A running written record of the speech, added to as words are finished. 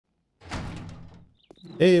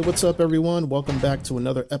Hey, what's up, everyone? Welcome back to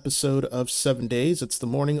another episode of 7 Days. It's the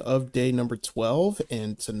morning of day number 12,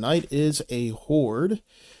 and tonight is a horde.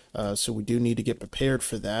 So we do need to get prepared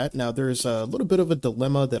for that. Now, there's a little bit of a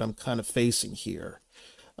dilemma that I'm kind of facing here,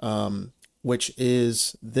 which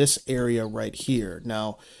is this area right here.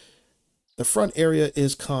 Now, the front area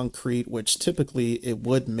is concrete, which typically it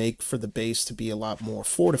would make for the base to be a lot more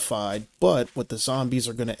fortified, but what the zombies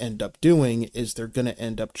are going to end up doing is they're going to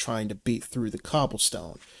end up trying to beat through the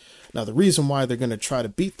cobblestone. Now, the reason why they're going to try to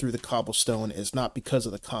beat through the cobblestone is not because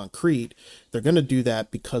of the concrete. They're going to do that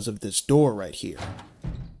because of this door right here.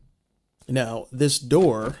 Now, this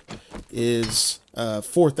door is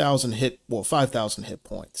 5,000 hit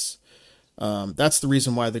points. That's the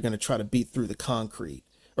reason why they're going to try to beat through the concrete.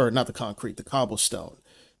 Or not the concrete, the cobblestone.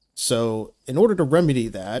 So in order to remedy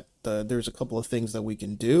that, there's a couple of things that we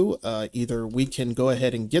can do. Either we can go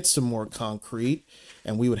ahead and get some more concrete,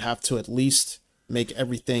 and we would have to at least make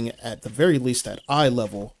everything at the very least at eye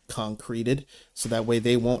level concreted, so that way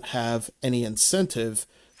they won't have any incentive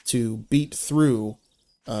to beat through,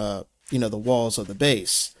 the walls of the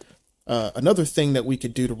base. Another thing that we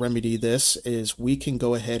could do to remedy this is we can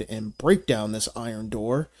go ahead and break down this iron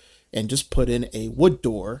door and just put in a wood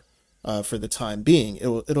door for the time being.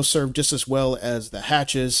 It'll serve just as well as the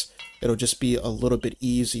hatches. It'll just be a little bit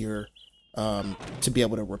easier to be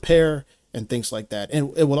able to repair and things like that.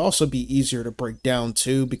 And it will also be easier to break down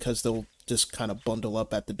too, because they'll just kind of bundle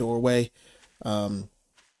up at the doorway. But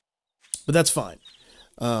that's fine.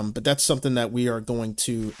 But that's something that we are going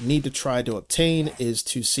to need to try to obtain, is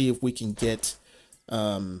to see if we can get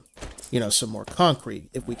some more concrete.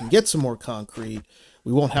 If we can get some more concrete,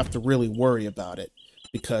 we won't have to really worry about it,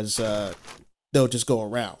 because they'll just go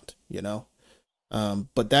around,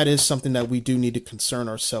 But that is something that we do need to concern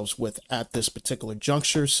ourselves with at this particular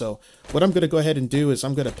juncture. So what I'm going to go ahead and do is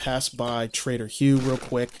I'm going to pass by Trader Hugh real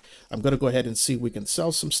quick. I'm going to go ahead and see if we can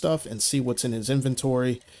sell some stuff and see what's in his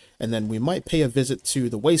inventory. And then we might pay a visit to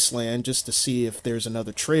the Wasteland just to see if there's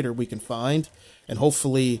another trader we can find. And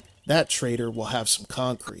hopefully that trader will have some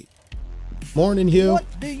concrete. Morning, Hugh.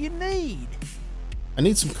 What do you need? I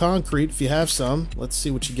need some concrete if you have some. Let's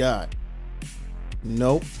see what you got.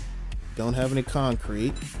 Nope. Don't have any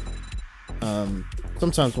concrete.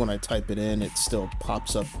 Sometimes when I type it in, it still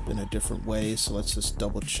pops up in a different way. So let's just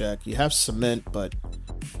double check. You have cement, but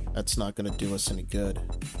that's not going to do us any good.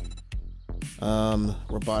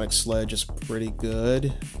 Robotic sledge is pretty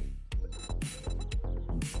good.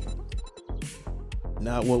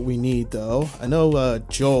 Not what we need, though. I know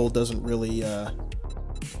Joel doesn't really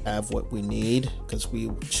have what we need, because we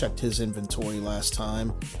checked his inventory last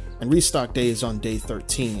time, and restock day is on day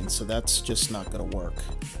 13, so that's just not gonna work.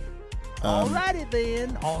 Alrighty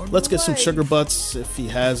then. Let's get some sugar butts if he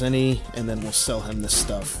has any, and then we'll sell him this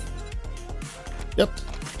stuff. Yep,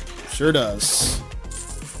 sure does.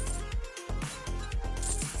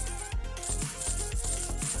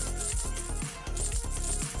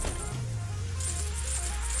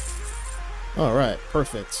 All right,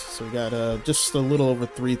 perfect. So we got just a little over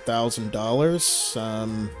 $3,000.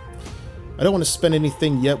 I don't want to spend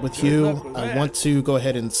anything yet with you. I want to go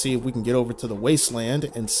ahead and see if we can get over to the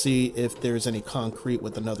Wasteland and see if there's any concrete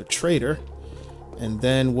with another trader. And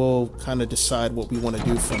then we'll kind of decide what we want to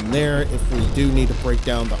do from there, if we do need to break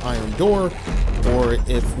down the iron door, or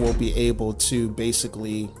if we'll be able to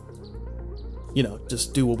basically,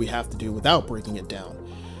 just do what we have to do without breaking it down.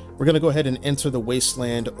 We're going to go ahead and enter the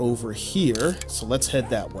Wasteland over here, so let's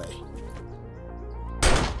head that way.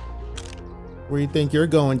 Where do you think you're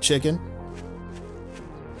going, chicken?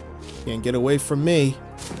 Can't get away from me.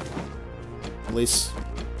 At least,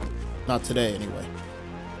 not today, anyway.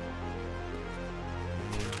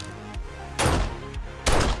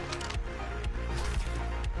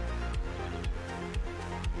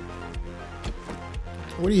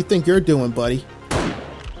 What do you think you're doing, buddy?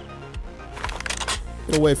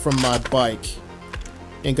 Get away from my bike.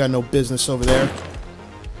 Ain't got no business over there.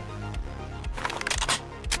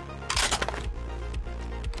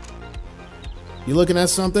 You looking at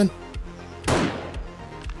something?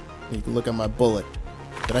 You can look at my bullet.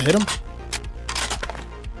 Did I hit him?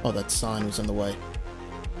 Oh, that sign was in the way.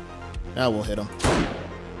 Now we'll hit him.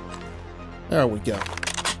 There we go.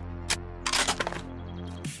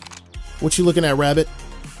 What you looking at, rabbit?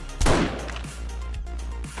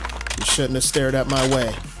 You shouldn't have stared at my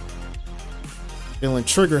way. Feeling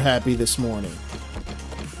trigger happy this morning.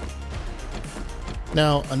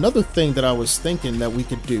 Now, another thing that I was thinking that we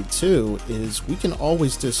could do too is we can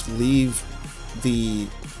always just leave the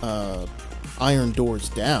iron doors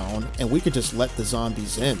down and we could just let the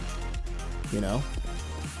zombies in, you know?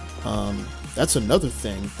 That's another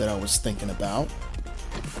thing that I was thinking about.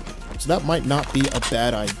 So that might not be a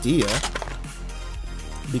bad idea,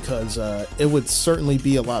 because it would certainly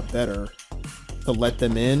be a lot better to let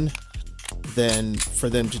them in than for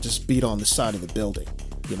them to just beat on the side of the building,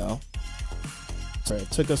 you know? So it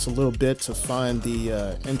took us a little bit to find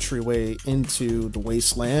the entryway into the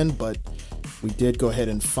wasteland, but we did go ahead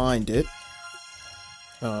and find it.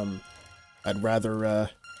 I'd rather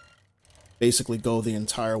basically go the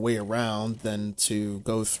entire way around than to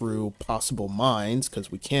go through possible mines,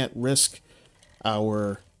 because we can't risk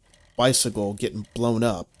our bicycle getting blown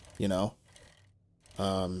up, you know?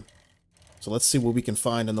 So let's see what we can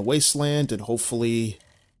find in the wasteland, and hopefully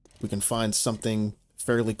we can find something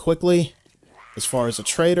fairly quickly as far as a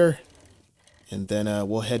trader, and then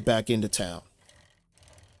we'll head back into town.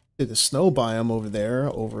 See the snow biome over there,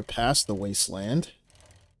 over past the wasteland.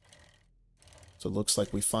 So it looks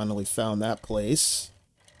like we finally found that place.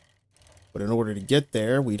 But in order to get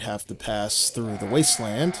there, we'd have to pass through the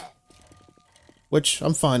wasteland, which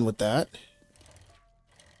I'm fine with that.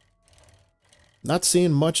 Not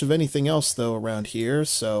seeing much of anything else, though, around here,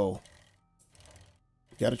 so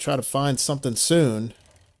gotta try to find something soon,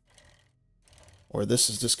 or this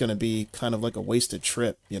is just gonna be kind of like a wasted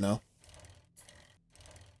trip, you know?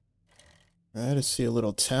 Alright, I see a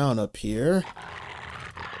little town up here.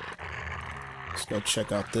 Let's go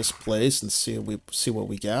check out this place and see what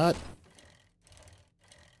we got.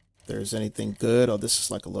 If there's anything good. Oh, this is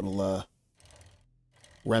like a little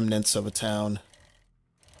remnants of a town.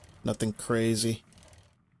 Nothing crazy.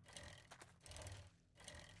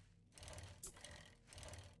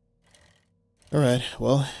 Alright,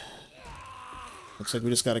 well, looks like we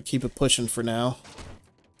just gotta keep it pushing for now.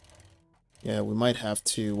 Yeah, we might have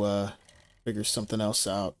to figure something else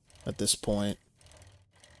out at this point.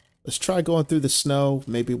 Let's try going through the snow.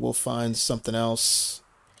 Maybe we'll find something else.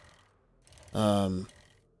 And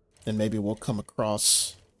maybe we'll come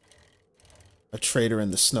across a trader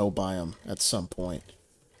in the snow biome at some point.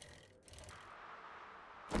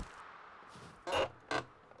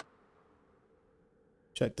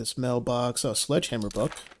 Check this mailbox. Oh, Sledgehammer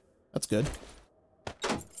book. That's good.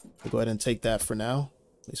 We'll go ahead and take that for now.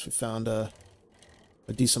 At least we found a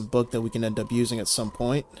decent book that we can end up using at some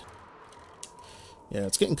point. Yeah,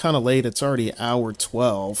 it's getting kind of late. It's already hour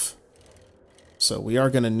 12. So we are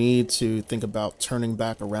going to need to think about turning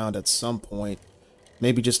back around at some point.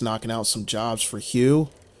 Maybe just knocking out some jobs for Hugh.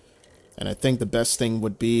 And I think the best thing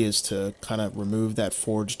would be is to kind of remove that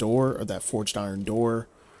forged door, or that forged iron door.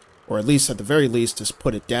 Or at least, at the very least, just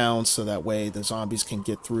put it down so that way the zombies can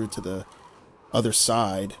get through to the other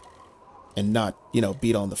side and not, you know,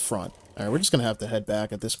 beat on the front. Alright, we're just going to have to head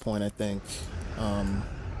back at this point, I think.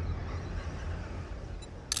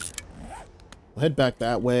 We'll head back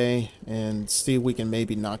that way and see if we can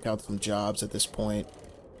maybe knock out some jobs at this point,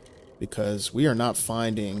 because we are not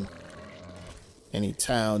finding any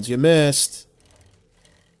towns. You missed!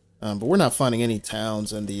 But we're not finding any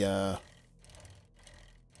towns in the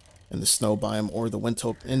snow biome or the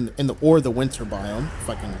winter the winter biome, if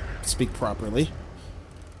I can speak properly.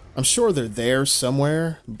 I'm sure they're there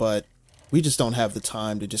somewhere, but we just don't have the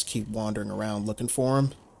time to just keep wandering around looking for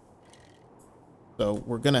them. So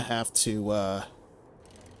we're gonna have to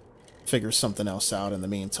figure something else out in the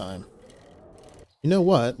meantime. You know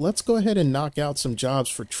what? Let's go ahead and knock out some jobs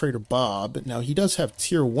for Trader Bob. Now, he does have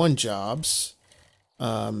tier 1 jobs.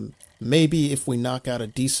 Maybe if we knock out a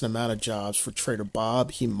decent amount of jobs for Trader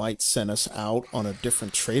Bob, he might send us out on a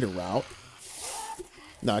different trader route.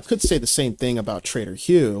 Now, I could say the same thing about Trader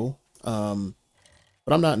Hugh, but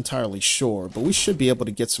I'm not entirely sure. But we should be able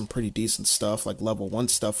to get some pretty decent stuff, like level 1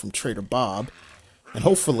 stuff from Trader Bob. And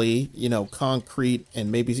hopefully, you know, concrete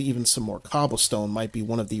and maybe even some more cobblestone might be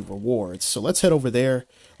one of the rewards. So let's head over there.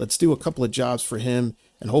 Let's do a couple of jobs for him,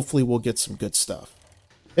 and hopefully we'll get some good stuff.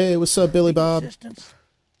 Hey, what's up, Billy Bob?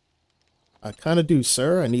 I kind of do,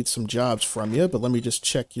 sir. I need some jobs from you, but let me just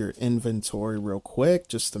check your inventory real quick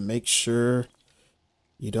just to make sure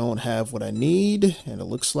you don't have what I need, and it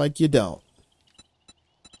looks like you don't.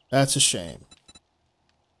 That's a shame.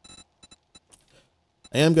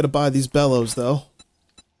 I am going to buy these bellows, though.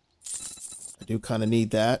 I do kind of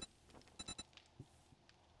need that.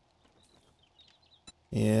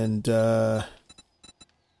 And I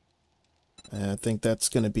think that's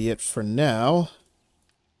going to be it for now.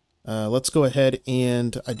 Let's go ahead,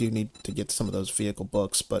 and I do need to get some of those vehicle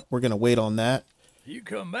books, but we're going to wait on that. You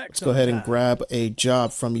come back. Let's go ahead and grab a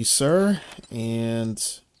job from you, sir, and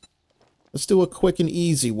let's do a quick and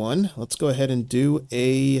easy one. Let's go ahead and do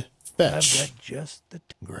a fetch. I've got just the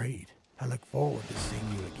great. I look forward to seeing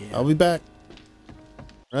you again. I'll be back.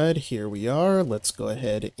 Right, here we are. Let's go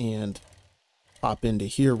ahead and pop into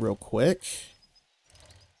here real quick.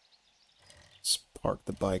 Park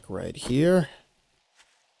the bike right here.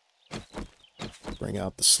 Bring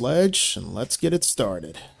out the sledge, and let's get it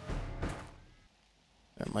started.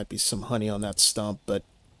 There might be some honey on that stump, but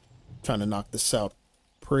I'm trying to knock this out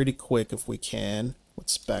pretty quick if we can.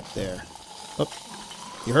 What's back there? Oh,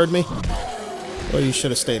 you heard me? Well, you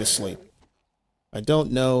should have stayed asleep. I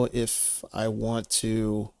don't know if I want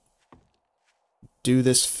to do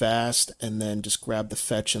this fast and then just grab the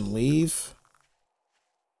fetch and leave.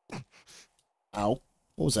 Ow.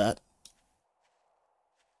 What was that?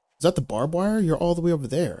 Is that the barbed wire? You're all the way over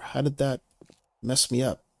there. How did that mess me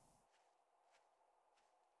up?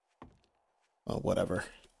 Oh, whatever.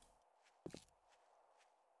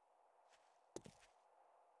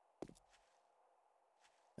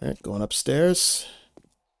 Alright, going upstairs.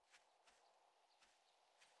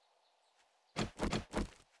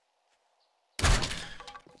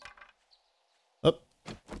 Up.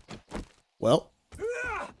 Well.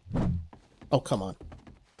 Oh, come on.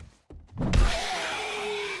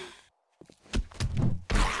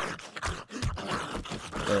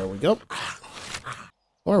 There we go.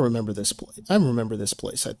 Oh, I remember this place. I remember this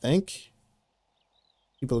place, I think.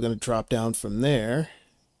 People are going to drop down from there.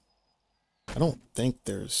 I don't think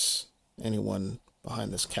there's anyone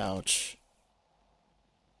behind this couch.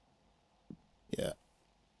 Yeah.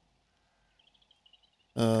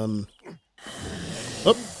 Oh,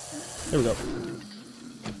 there we go.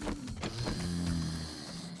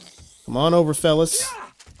 Come on over, fellas.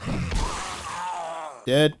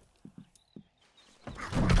 Dead.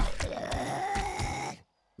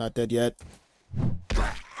 Not dead yet.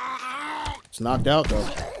 It's knocked out, though.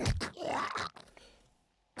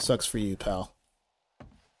 Sucks for you, pal.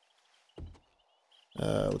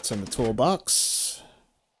 What's in the toolbox?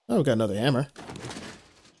 Oh, we got another hammer.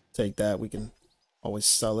 Take that. We can always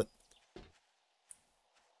sell it.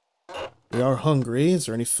 We are hungry. Is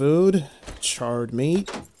there any food? Charred meat?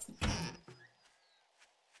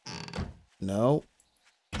 No.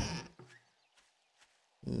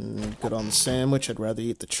 Good on the sandwich. I'd rather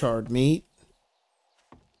eat the charred meat.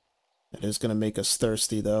 It is going to make us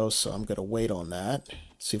thirsty, though, so I'm going to wait on that.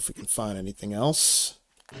 See if we can find anything else.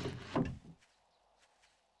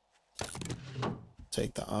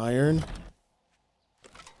 Take the iron.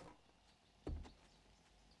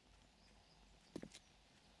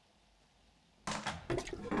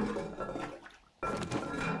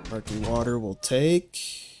 Murky water we'll take.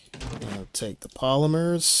 I'll take the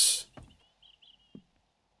polymers.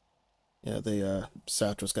 Yeah, the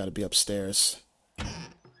satchel's got to be upstairs.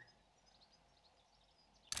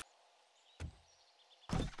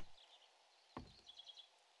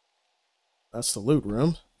 That's the loot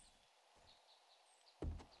room.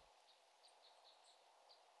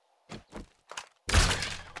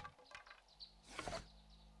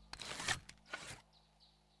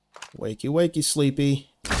 Wakey, wakey, sleepy.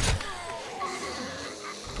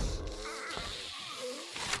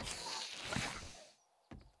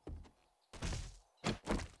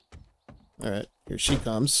 Alright, here she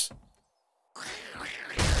comes.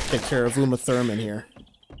 Take care of Uma Thurman here.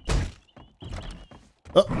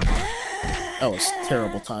 Oh! That was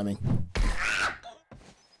terrible timing.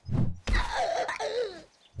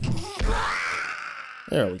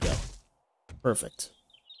 There we go. Perfect.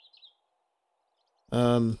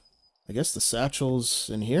 I guess the satchel's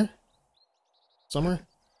in here? Somewhere?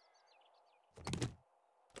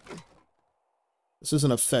 This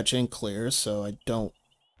isn't a fetch and clear, so I don't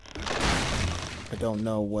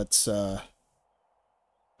know what's, I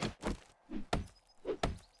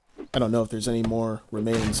don't know if there's any more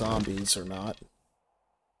remaining zombies or not.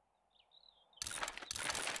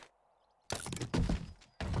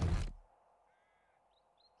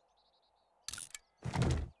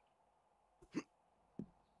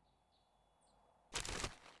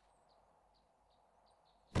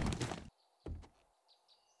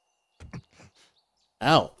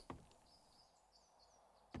 Ow.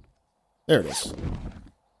 There it is.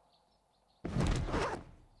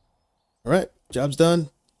 Alright, job's done.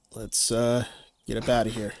 Let's get up out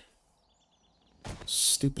of here.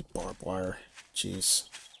 Stupid barbed wire. Jeez.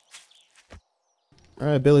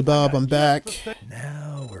 Alright, Billy Bob, I'm back.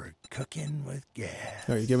 Now we're cooking with gas.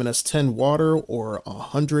 Are you giving us 10 water or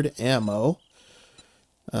 100 ammo?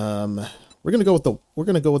 We're gonna go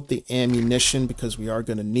with the ammunition because we are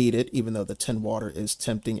gonna need it, even though the 10 water is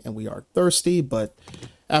tempting and we are thirsty. But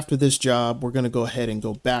after this job, we're gonna go ahead and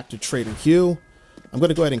go back to Trader Hugh. I'm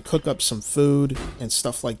gonna go ahead and cook up some food and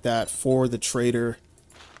stuff like that for the trader.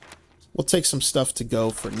 We'll take some stuff to go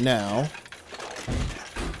for now.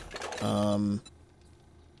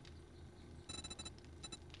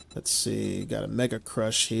 Let's see, got a Mega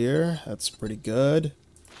Crush here. That's pretty good.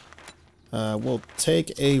 We'll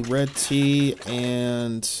take a red tea,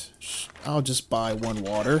 and I'll just buy 1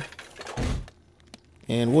 water.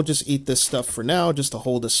 And we'll just eat this stuff for now, just to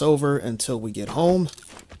hold us over until we get home.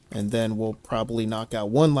 And then we'll probably knock out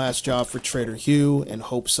 1 last job for Trader Hugh in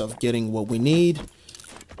hopes of getting what we need.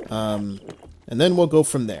 And then we'll go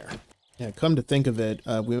from there. Yeah, come to think of it,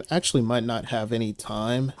 we actually might not have any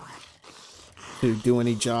time to do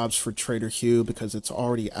any jobs for Trader Hugh because it's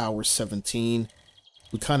already hour 17.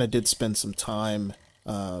 We kind of did spend some time,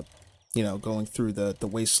 you know, going through the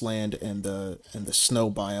wasteland and the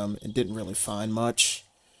snow biome and didn't really find much.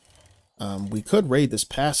 We could raid this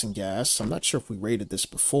passing gas. I'm not sure if we raided this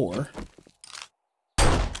before,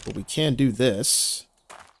 but we can do this.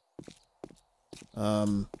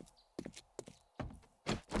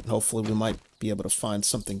 Hopefully we might be able to find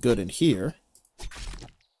something good in here.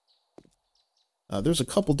 There's a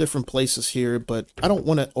couple different places here, but I don't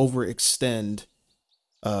want to overextend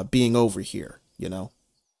being over here, you know?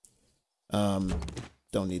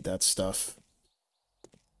 Don't need that stuff.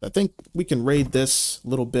 I think we can raid this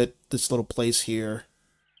little bit, this little place here,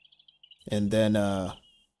 and then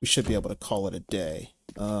we should be able to call it a day.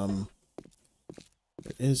 There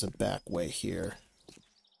is a back way here.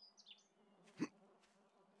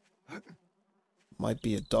 Might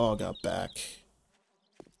be a dog out back.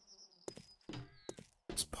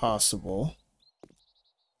 It's possible.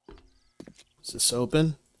 Is this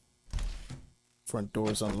open? Front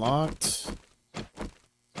door's unlocked.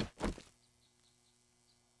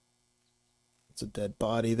 It's a dead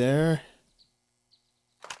body there.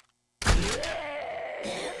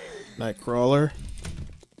 Nightcrawler.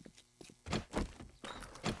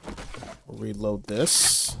 We'll reload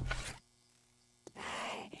this.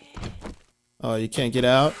 Oh, you can't get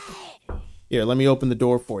out? Here, let me open the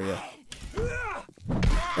door for you.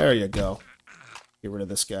 There you go. Get rid of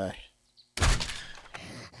this guy.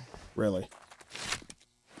 Really?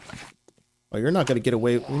 Oh, you're not gonna get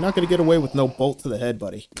away. You're not gonna get away with no bolt to the head,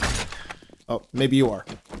 buddy. Oh, maybe you are.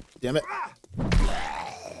 Damn it.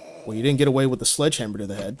 Well, you didn't get away with the sledgehammer to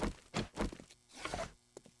the head.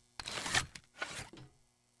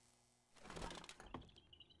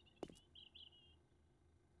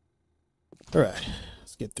 Alright,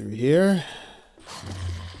 let's get through here.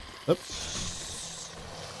 Oop.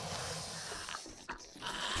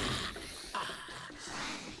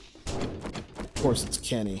 Of course it's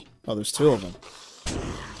Kenny. Oh, there's 2 of them.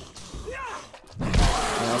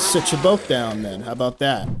 I'll sit you both down then. How about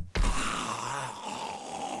that?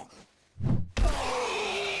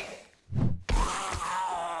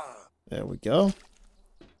 There we go.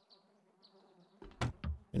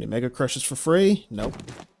 Any Mega Crushes for free? Nope.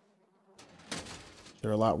 They're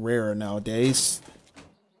a lot rarer nowadays.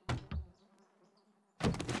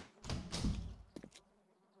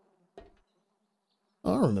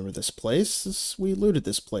 Oh, I remember this place. We looted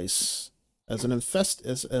this place as an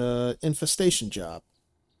infestation job.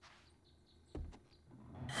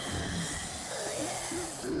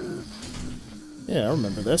 Yeah, I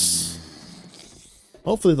remember this.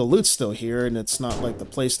 Hopefully the loot's still here and it's not like the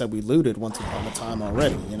place that we looted once upon a time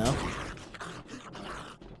already, you know?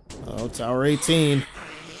 Oh, Tower 18.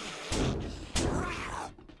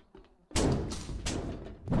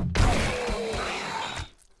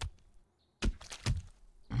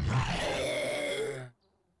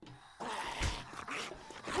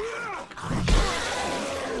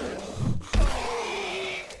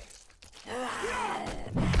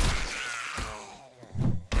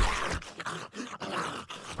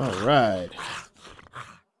 All right.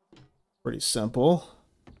 Pretty simple.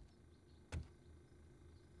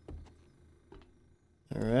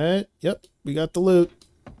 Alright, yep, we got the loot.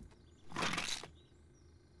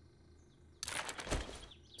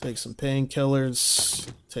 Take some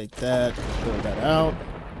painkillers, take that, throw that out.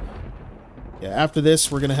 Yeah, after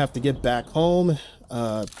this, we're going to have to get back home,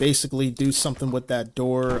 basically do something with that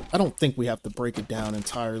door. I don't think we have to break it down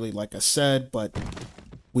entirely, like I said, but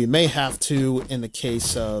we may have to in the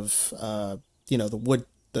case of, you know,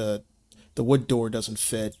 the wood door doesn't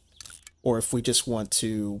fit, or if we just want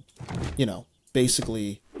to, you know,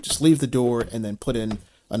 basically just leave the door and then put in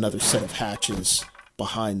another set of hatches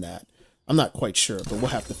behind that. I'm not quite sure, but we'll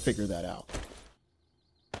have to figure that out.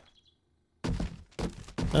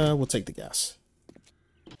 We'll take the gas.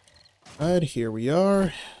 Alright, here we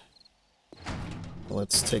are.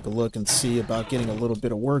 Let's take a look and see about getting a little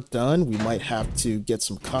bit of work done. We might have to get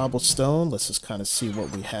some cobblestone. Let's just kind of see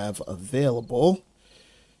what we have available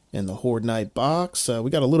in the Horde Night box. We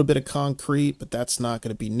got a little bit of concrete, but that's not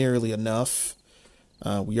going to be nearly enough.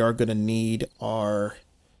 We are going to need our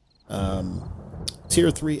tier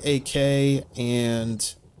 3 AK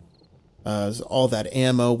and all that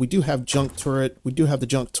ammo. We do have junk turret. We do have the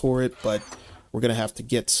junk turret, but we're going to have to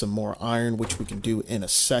get some more iron, which we can do in a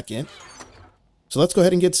second. So let's go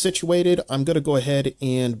ahead and get situated. I'm going to go ahead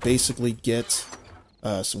and basically get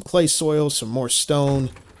some clay soil, some more stone.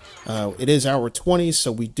 It is hour 20,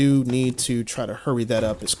 so we do need to try to hurry that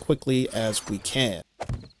up as quickly as we can.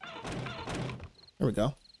 There we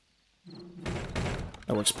go.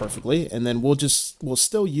 That works perfectly. And then we'll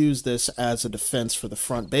still use this as a defense for the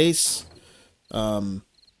front base.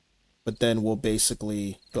 But then we'll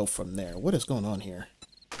basically go from there. What is going on here?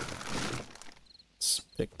 Let's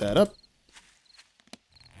pick that up.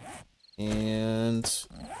 And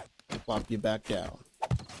plop you back down.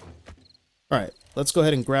 Alright, let's go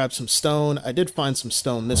ahead and grab some stone. I did find some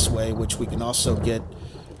stone this way, which we can also get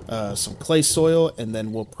some clay soil, and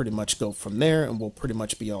then we'll pretty much go from there, and we'll pretty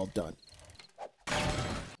much be all done.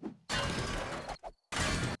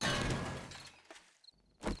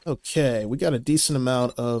 Okay, we got a decent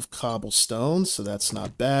amount of cobblestone, so that's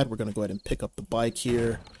not bad. We're going to go ahead and pick up the bike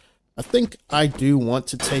here. I think I do want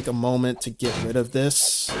to take a moment to get rid of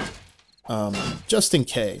this, just in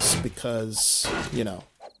case, because, you know,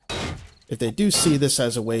 if they do see this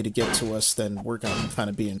as a way to get to us, then we're going to kind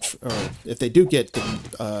of be or if they do get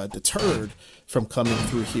deterred from coming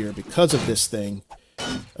through here because of this thing,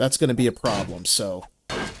 that's going to be a problem. So,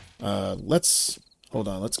 hold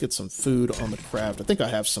on, let's get some food on the craft. I think I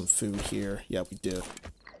have some food here. Yeah, we do.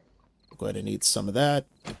 Go ahead and eat some of that.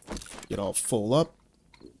 Get all full up.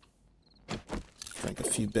 Drink a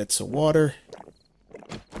few bits of water.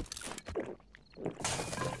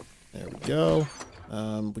 There we go.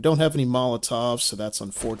 We don't have any Molotovs, so that's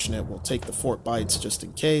unfortunate. We'll take the Fort Bites just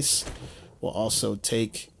in case. We'll also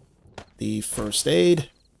take the first aid.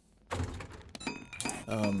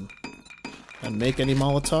 And make any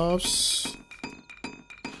Molotovs.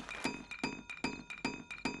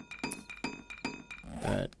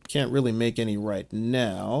 Can't really make any right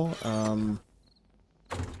now.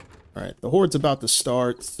 Alright, the Horde's about to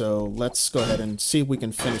start, so let's go ahead and see if we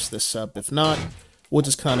can finish this up. If not, we'll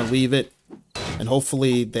just kind of leave it, and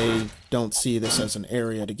hopefully they don't see this as an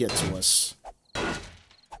area to get to us.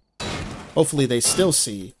 Hopefully they still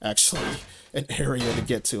see, actually, an area to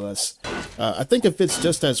get to us. I think if it's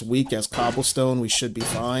just as weak as cobblestone, we should be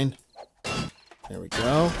fine. There we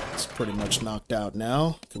go. It's pretty much knocked out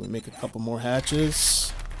now. Can we make a couple more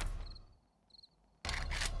hatches?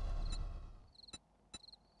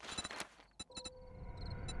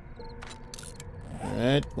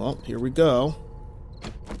 Alright, well, here we go.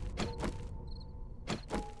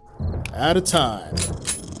 Out of time.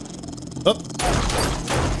 Oh!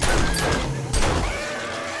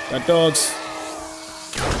 That dog's...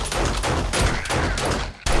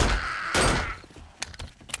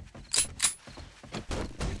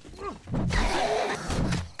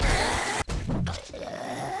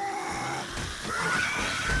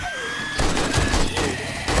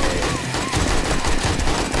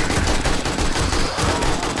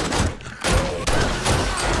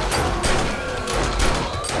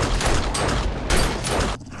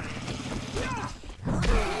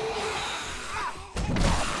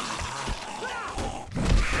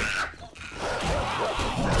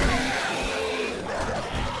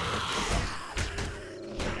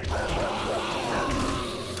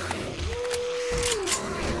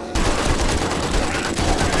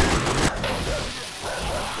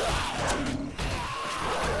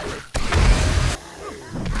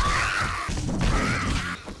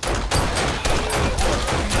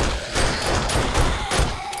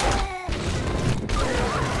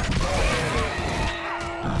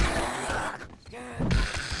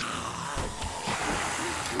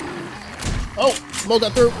 Oh, Mo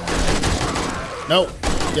got through. No,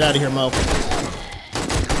 get out of here, Mo.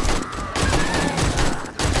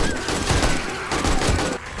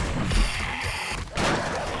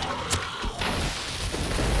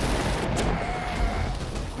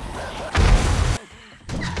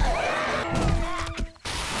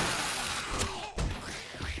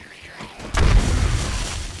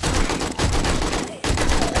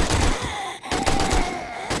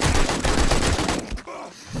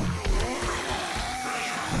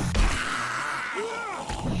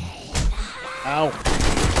 Ow.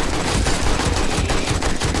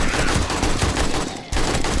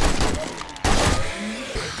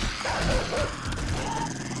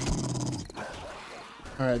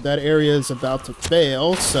 Alright, that area is about to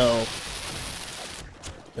fail, so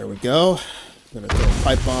there we go. I'm gonna throw a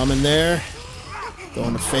pipe bomb in there. Go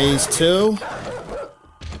into phase 2.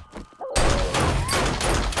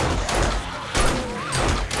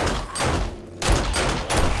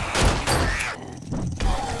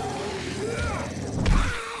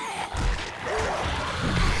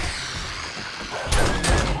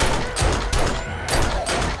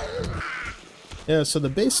 Yeah, so the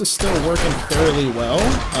base is still working fairly well.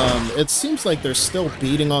 It seems like they're still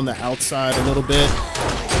beating on the outside a little bit,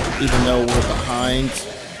 even though we're behind.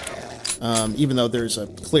 Even though there's a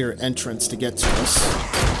clear entrance to get to us.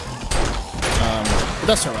 But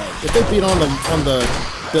that's alright. If they beat on the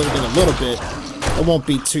building a little bit, it won't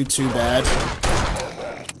be too bad.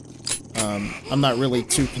 I'm not really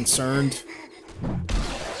too concerned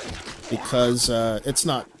because it's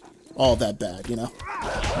not all that bad, you know?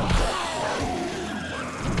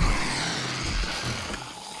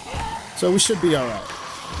 So we should be alright.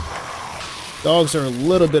 Dogs are a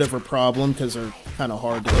little bit of a problem because they're kind of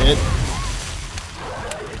hard to hit.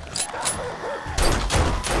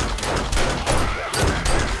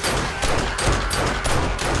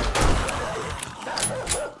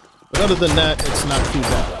 But other than that, it's not too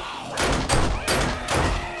bad.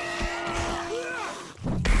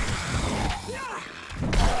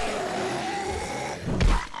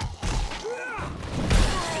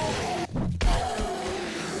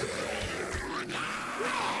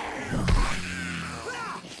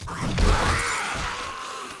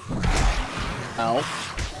 Ow.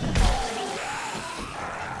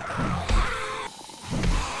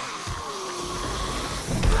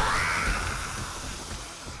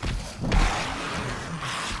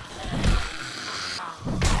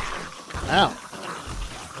 Ow.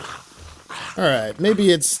 Alright, maybe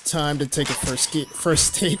it's time to take a first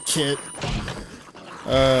aid kit.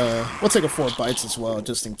 We'll take a 4 bites as well,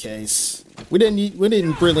 just in case. We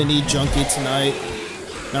didn't really need Junkie tonight.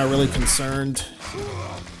 Not really concerned.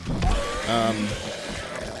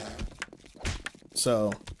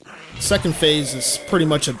 So, second phase is pretty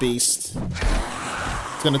much a beast.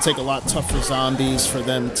 It's gonna take a lot tougher zombies for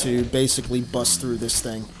them to basically bust through this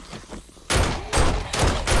thing.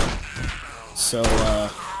 So,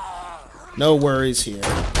 no worries here.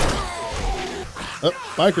 Oh,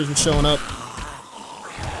 bikers are showing up.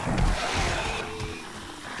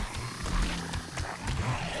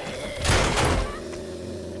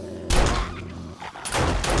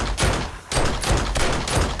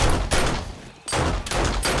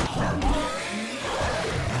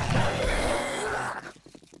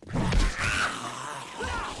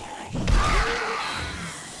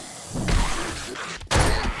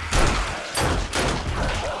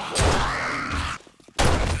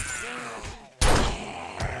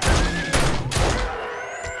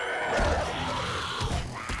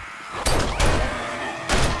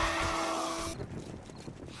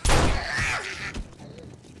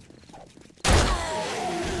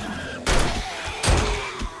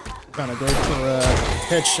 Gonna go for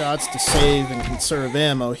headshots to save and conserve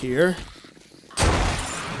ammo here.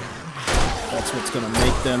 That's what's gonna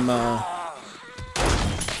make them. Oh,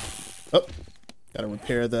 gotta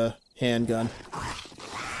repair the handgun. Go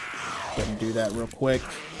ahead and do that real quick.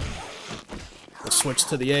 We'll switch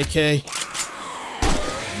to the AK.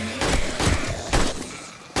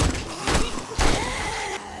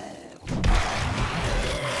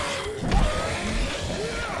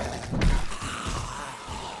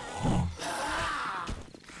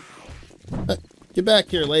 Get back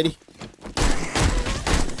here, lady.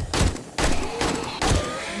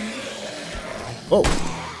 Whoa.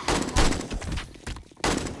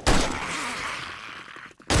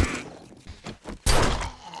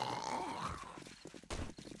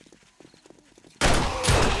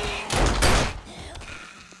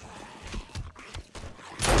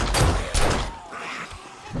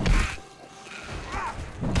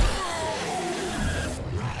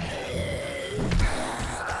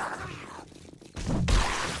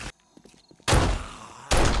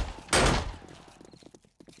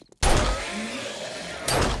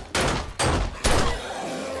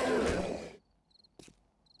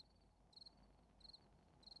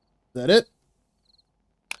 Is that it?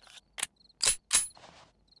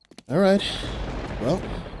 Alright. Well,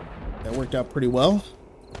 that worked out pretty well.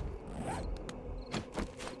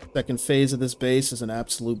 Second phase of this base is an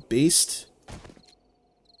absolute beast.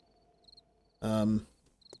 Let's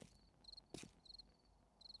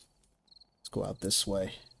go out this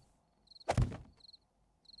way.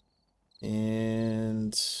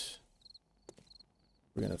 And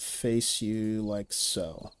we're gonna face you like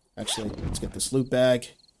so. Actually, let's get this loot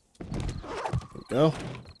bag. There we go.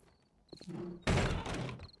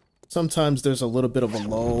 Sometimes there's a little bit of a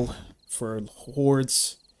lull for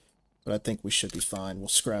hordes, but I think we should be fine. We'll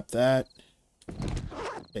scrap that.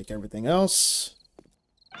 Take everything else.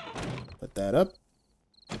 Put that up.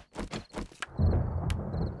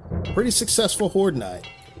 Pretty successful horde night.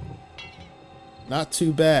 Not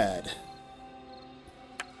too bad.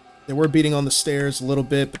 They were beating on the stairs a little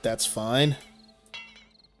bit, but that's fine.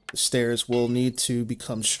 The stairs will need to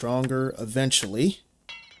become stronger eventually.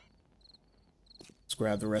 Let's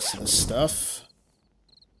grab the rest of the stuff.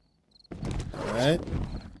 All right.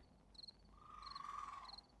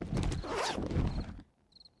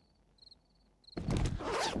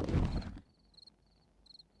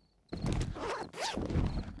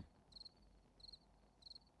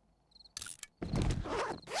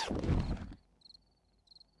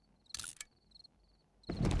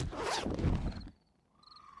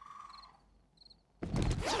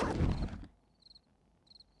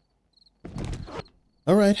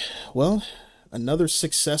 All right, well, another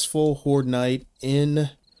successful horde night in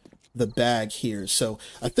the bag here. So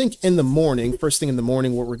I think in the morning, first thing in the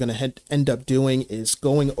morning, what we're going to end up doing is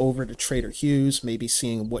going over to Trader Hugh's, maybe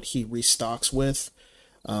seeing what he restocks with.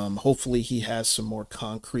 Hopefully he has some more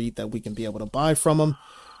concrete that we can be able to buy from him.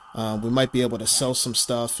 We might be able to sell some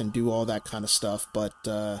stuff and do all that kind of stuff,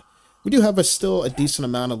 but we do have still a decent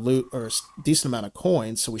amount of loot, or a decent amount of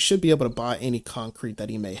coins, so we should be able to buy any concrete that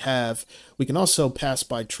he may have. We can also pass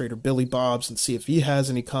by Trader Billy Bob's and see if he has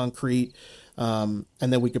any concrete, and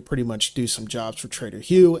then we could pretty much do some jobs for Trader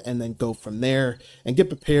Hugh and then go from there and get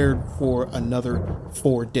prepared for another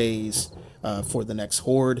 4 days for the next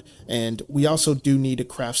horde. And we also do need to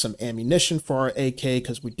craft some ammunition for our AK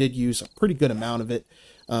because we did use a pretty good amount of it.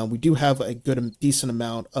 We do have a decent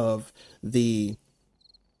amount of the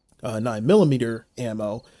 9mm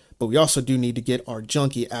ammo, but we also do need to get our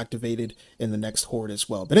junkie activated in the next horde as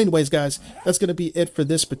well. But anyways, guys, that's going to be it for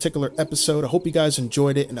this particular episode. I hope you guys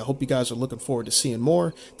enjoyed it, and I hope you guys are looking forward to seeing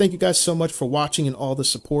more. Thank you guys so much for watching and all the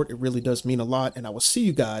support. It really does mean a lot, and I will see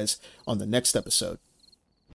you guys on the next episode.